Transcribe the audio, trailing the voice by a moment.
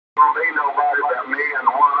Don't be nobody but me and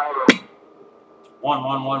one other.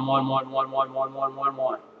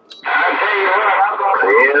 1-1-1-1-1-1-1-1-1-1. I tell you what, I'm going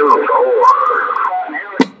to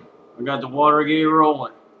We got the water gate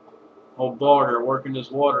rolling. Old Barter working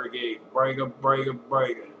this water gate. Brega, brega,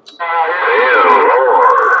 brega.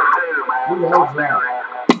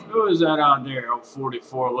 Who is that out there? Old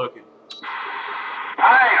 44 looking.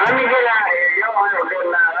 Alright, let me get out of here. Y'all have a good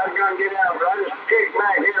night. I'm going to get out, but I just kick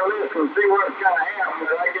back here and listen and see what's going to happen.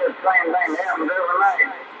 But I guess the same thing happens every night.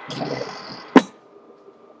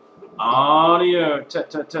 Audio.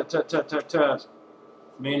 Test.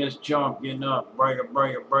 Meanest jump getting up. Brega,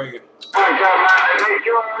 brega, brega. Oh,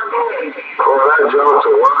 that jump's a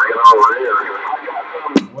working over here.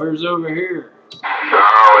 Where's over here?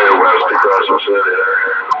 Oh, in West Crescent City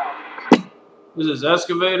there. Is this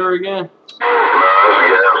excavator again? No, that's a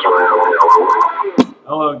gas man.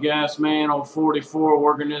 Hello, gas man on 44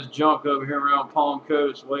 working this junk over here around Palm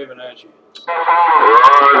Coast, waving at you.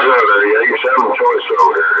 Roger, yeah, you have a choice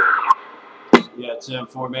over here. Yeah,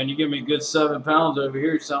 10-4, man. You give me a good 7 pounds over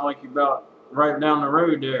here. You sound like you're about right down the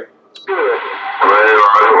road there. Well, we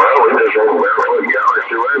just went barefoot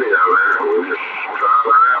Galaxy Radio, man. We just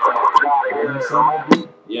tried it out.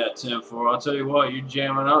 Yeah, 10-4. I'll tell you what, you're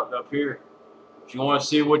jamming up here. If you want to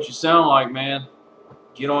see what you sound like, man,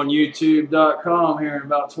 get on YouTube.com here in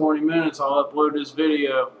about 20 minutes. I'll upload this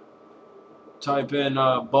video. Type in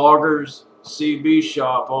Boggers CB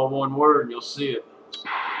Shop, all one word, and you'll see it.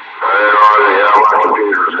 Yeah, my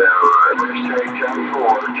computer's down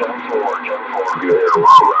right.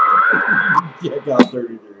 Yeah, got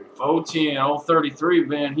 33. 410, old 33,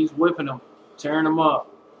 man. He's whipping them, tearing them up.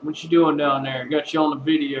 What you doing down there? Got you on the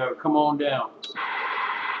video. Come on down.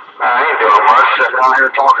 I ain't doing much. Sitting down here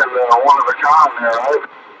talking to one of a kind there, right?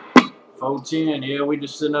 410, yeah, we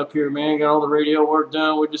just sitting up here, man. Got all the radio work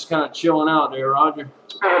done. We're just kind of chilling out there, Roger.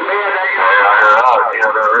 Yeah, I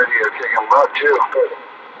heard that radio kicking butt, too.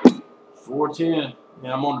 410.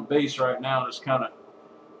 Yeah, I'm on the base right now, just kind of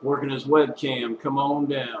working his webcam. Come on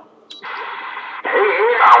down.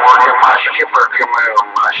 I'm working my skipper. Come on,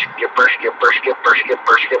 my skipper.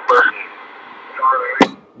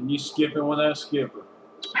 And you skipping with that skipper.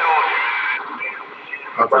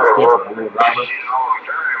 That's a skipper, Robert.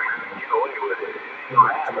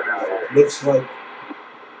 Looks like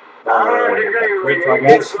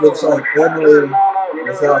looks like Emily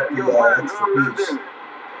without the extra piece.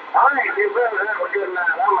 All right, you better have a good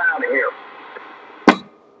night. I'm out of here.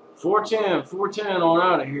 410 on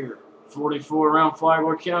out of here. 44 around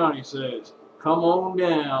Flagler County says, come on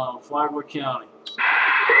down, Flagler County.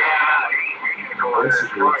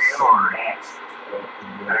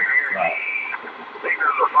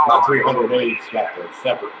 About 308's got the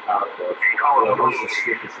separate power source. Yeah, where's the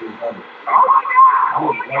skipper 300? I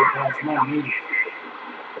need to write down some more meetings.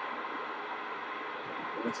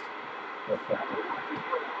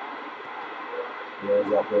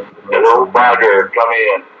 Hello, Bagger, come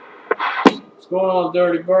in. What's going on,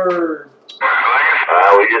 Dirty Bird?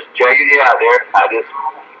 We just checking you out there. I just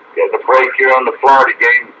got the break here on the Florida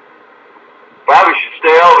game. Probably should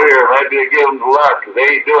stay over here. Maybe they give them the luck because they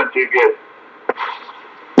ain't doing too good.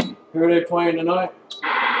 Who are they playing tonight?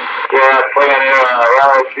 Yeah, playing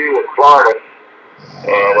LSU in Florida.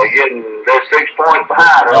 And they're 6 points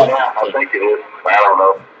behind right now. I think it is. I don't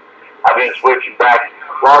know. I've been switching back.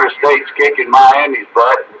 Florida State's kicking Miami's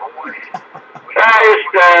butt. Just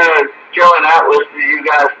chilling out listening to you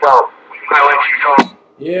guys talk.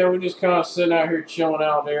 Yeah, we're just kind of sitting out here chilling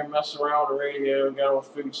out there, messing around with the radio. Got old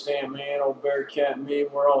food stand man, old Bearcat and me.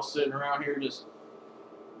 We're all sitting around here just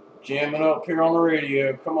jamming up here on the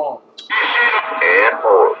radio. Come on. And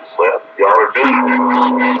more. Well, y'all are doing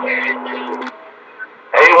it.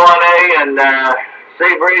 A1A and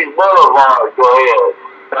Seabreeze Boulevard. Go ahead.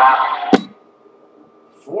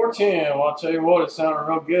 410. Well, I'll tell you what, it sounded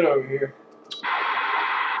real good over here.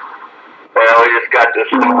 Well, we just got this.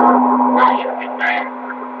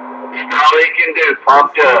 All he can do,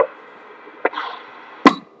 pumped up.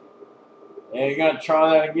 Yeah, you gotta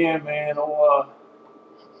try that again, man.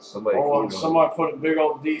 Somebody put a big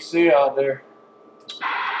old DC out there.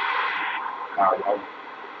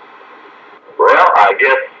 Well, I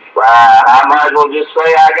guess I might as well just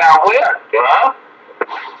say I got whipped, you know?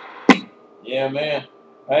 Yeah, man.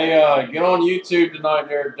 Hey, get on YouTube tonight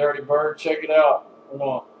there, Dirty Bird. Check it out. Hold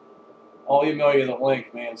on. I'll email you the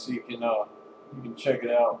link, man, so you can check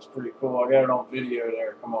it out. It's pretty cool. I got it on video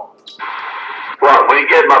there. Come on. What, we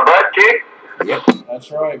get my butt kicked? Yep. That's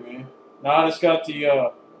right, man. Now I just got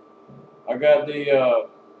the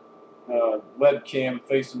webcam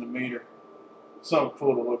facing the meter. Something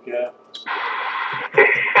cool to look at.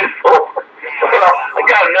 Well, I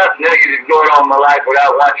got enough negatives going on in my life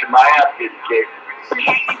without watching my ass get kicked.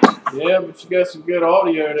 Yeah, but you got some good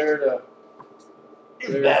audio there to.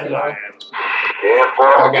 That's what I am. Yeah, for I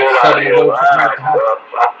a got good 7 idea. votes for Alright, Matt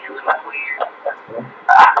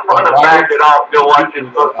I'm gonna back it off to watch this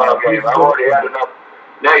football game. I've already had enough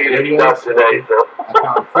negative stuff today, so I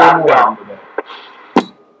found 4 more of them today.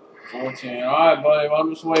 14. All right, buddy. Well, I'm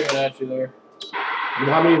just waving at you there. You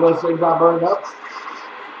know how many of those things got burned up?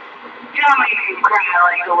 Don't make me cry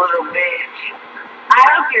like a little bitch. I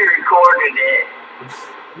hope you recorded it.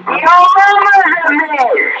 Your mama's a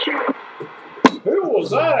bitch. Who was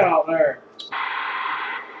that out there?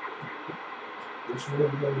 This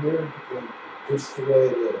room over here, just the way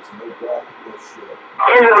it is. No blocking, no shit.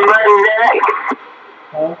 It's a Monday.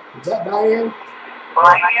 Huh? Is that Diane? Well, I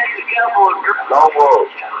guess a couple of girls no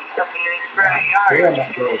worries. up in this front yard. Damn,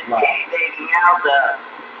 that girl's loud. Dating out the.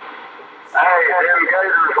 Hey, them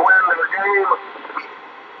Gators win the game.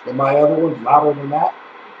 And my other one's louder than that?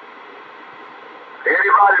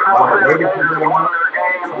 Anybody know them Gators won their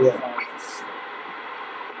game? Yeah.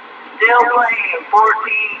 Still playing 14-20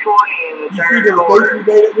 in the You see third the quarter. face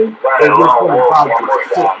you made at me? Right, They just long put a walk, positive one more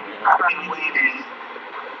shit. time. I've been waiting.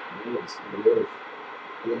 It is.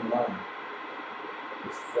 Get in line.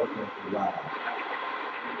 It's fucking loud.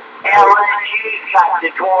 LSU got to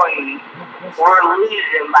 20. We're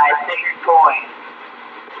losing by 6 points.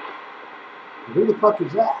 Who the fuck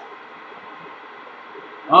is that?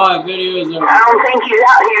 All right, video is over. I don't think he's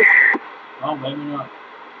out here. Oh, maybe not.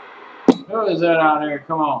 Who is that out there?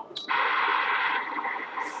 Come on.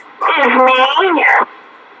 It's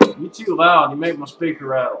me. You too loud. You make my speaker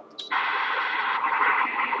rattle.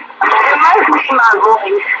 It must be my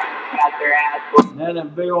voice. Got their ass. And then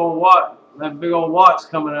that big old Watt's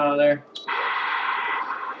coming out of there.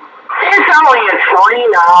 It's only a 29.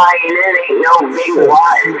 It ain't no big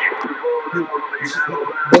watch.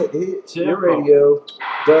 Your radio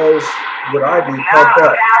does what I do, Now, pump South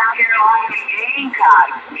up. Carolina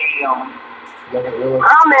Gamecocks deal. Does it really?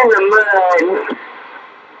 I'm in the mud.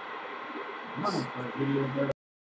 Video,